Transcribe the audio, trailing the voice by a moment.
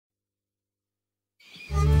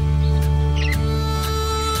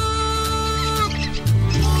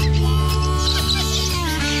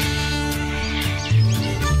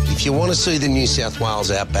if you want to see the New South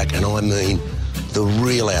Wales outback, and I mean the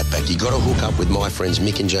real outback, you got to hook up with my friends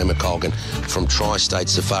Mick and Joe McColgan from Tri-State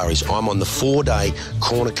Safaris. I'm on the 4-day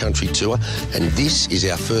Corner Country tour, and this is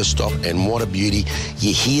our first stop, and what a beauty.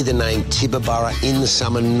 You hear the name Tibooburra in the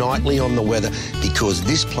summer nightly on the weather, because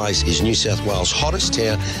this place is New South Wales' hottest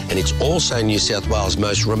town, and it's also New South Wales'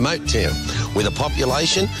 most remote town, with a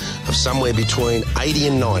population of somewhere between 80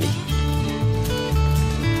 and 90.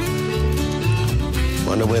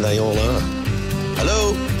 Wonder where they all are.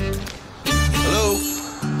 Hello? Hello?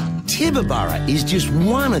 Tibooburra is just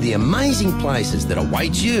one of the amazing places that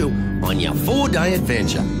awaits you on your 4-day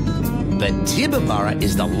adventure. But Tibooburra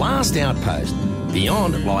is the last outpost.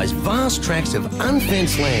 Beyond lies vast tracts of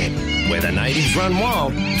unfenced land where the natives run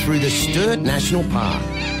wild through the Sturt National Park.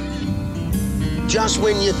 Just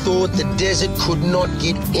when you thought the desert could not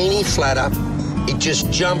get any flatter, it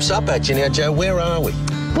just jumps up at you. Now, Joe, where are we?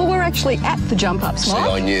 Well, we're actually at the Jump Ups, Mike. See,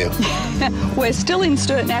 I knew. We're still in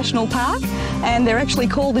Sturt National Park, and they're actually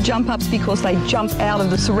called the Jump Ups because they jump out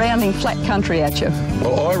of the surrounding flat country at you.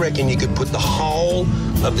 Well, I reckon you could put the whole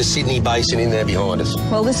of the Sydney Basin in there behind us.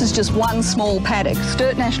 Well, this is just one small paddock.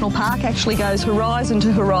 Sturt National Park actually goes horizon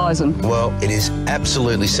to horizon. Well, it is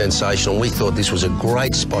absolutely sensational. We thought this was a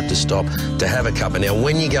great spot to stop, to have a cuppa. Now,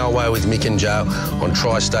 when you go away with Mick and Joe on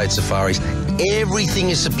Tri-State Safaris,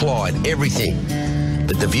 everything is supplied, everything.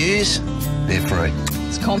 But the views, they're free.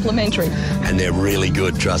 It's complimentary. And they're really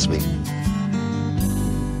good, trust me.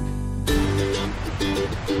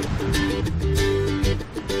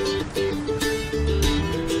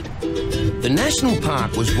 The National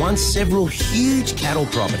Park was once several huge cattle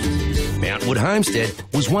properties. Mount Wood Homestead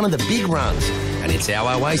was one of the big runs, and it's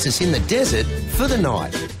our oasis in the desert for the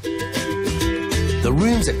night. The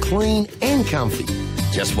rooms are clean and comfy.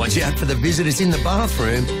 Just watch out for the visitors in the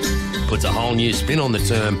bathroom. Puts a whole new spin on the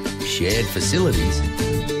term shared facilities.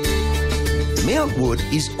 Mount Wood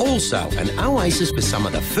is also an oasis for some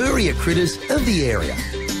of the furrier critters of the area.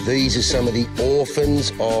 These are some of the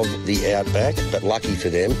orphans of the outback, but lucky for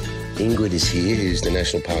them, Ingrid is here, who's the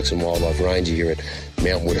National Parks and Wildlife Ranger here at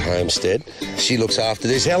Mount Wood Homestead. She looks after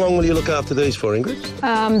these. How long will you look after these for, Ingrid?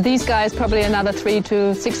 These guys probably another 3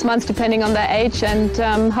 to 6 months, depending on their age and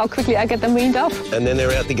how quickly I get them weaned off. And then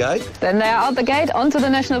they're out the gate? Then they're out the gate onto the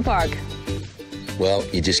national park. Well,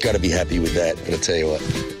 you just got to be happy with that. But I tell you what,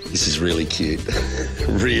 this is really cute.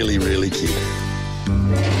 Really, really cute.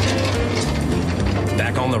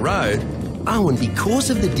 Back on the road, oh, and because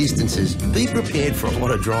of the distances, be prepared for a lot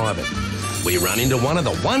of driving. We run into one of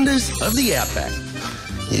the wonders of the outback.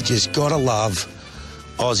 You just got to love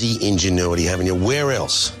Aussie ingenuity, haven't you? Where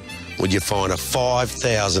else would you find a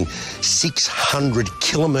 5,600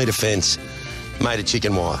 kilometre fence made of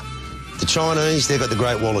chicken wire? The Chinese, they've got the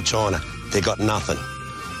Great Wall of China. They've got nothing.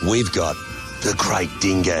 We've got the Great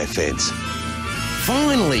Dingo Fence.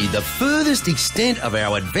 Finally, the furthest extent of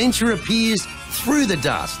our adventure appears through the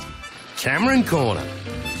dust. Cameron Corner.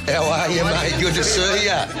 How are you, mate? Good to see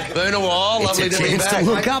you. Been a while. Lovely to be back. It's a chance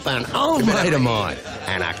to look up an old mate of mine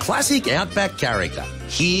and a classic outback character.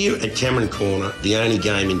 Here at Cameron Corner, the only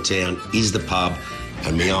game in town is the pub,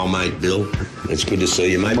 and my old mate Bill. It's good to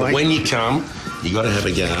see you, mate. But when you come, you got to have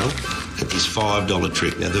a go at this $5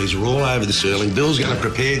 trick. Now, these are all over the Sterling. Bill's going to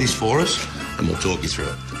prepare this for us, and we'll talk you through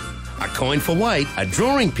it. A coin for weight, a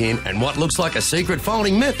drawing pin, and what looks like a secret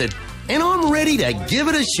folding method, and I'm ready to give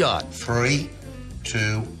it a shot. 3,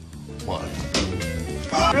 2, 1.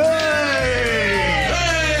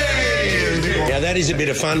 Now, that is a bit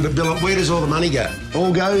of fun, but Bill, where does all the money go?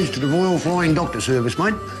 All goes to the Royal Flying Doctor Service,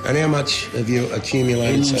 mate. And how much have you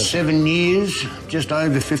accumulated? In 7 years, just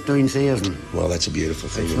over 15,000. Well, that's a beautiful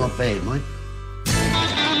thing. It's not bad, mate.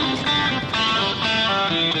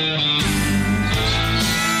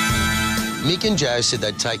 Mick and Joe said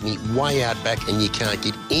they'd take me way out back, and you can't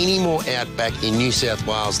get any more outback in New South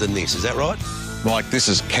Wales than this. Is that right? Mike, this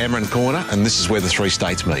is Cameron Corner, and this is where the 3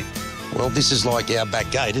 states meet. Well, this is like our back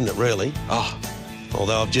gate, isn't it, really? Oh.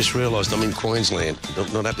 Although I've just realised I'm in Queensland.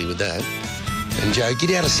 Not happy with that. And, Joe, get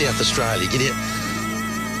out of South Australia. Get out.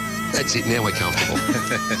 That's it. Now we're comfortable.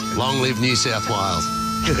 Long live New South Wales.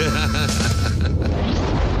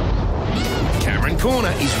 Cameron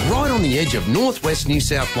Corner is right on the edge of northwest New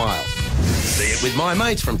South Wales. See it with my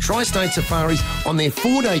mates from Tri-State Safaris on their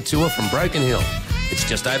 4-day tour from Broken Hill. It's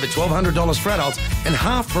just over $1,200 for adults and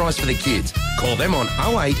half price for the kids. Call them on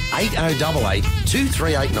 08 8088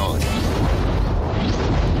 2389.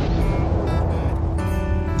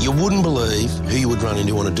 You wouldn't believe who you would run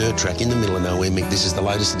into on a dirt track in the middle of nowhere, Mick. This is the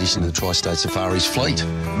latest addition to the Tri-State Safaris fleet.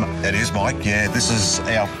 It is, Mike. Yeah, this is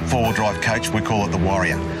our 4-wheel drive coach. We call it the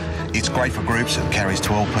Warrior. It's great for groups. It carries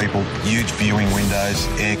 12 people. Huge viewing windows,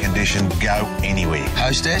 air conditioned, go anywhere.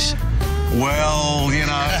 Hostess? Well, you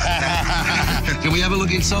know. Can we have a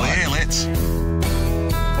look inside? Yeah, let's.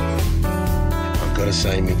 I've got to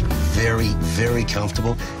say, Mick, very, very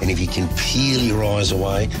comfortable. And if you can peel your eyes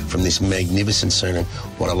away from this magnificent scenery,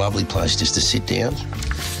 what a lovely place just to sit down,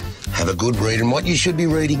 have a good read. And what you should be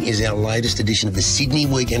reading is our latest edition of the Sydney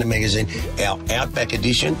Weekender magazine, our Outback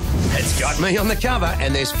edition. It's got me on the cover,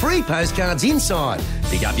 and there's free postcards inside.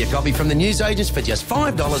 Pick up your copy from the newsagents for just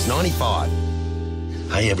 $5.95.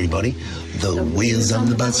 Hey, everybody. The wheels on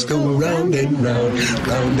the bus go round and round,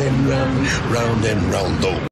 round and round, round and round.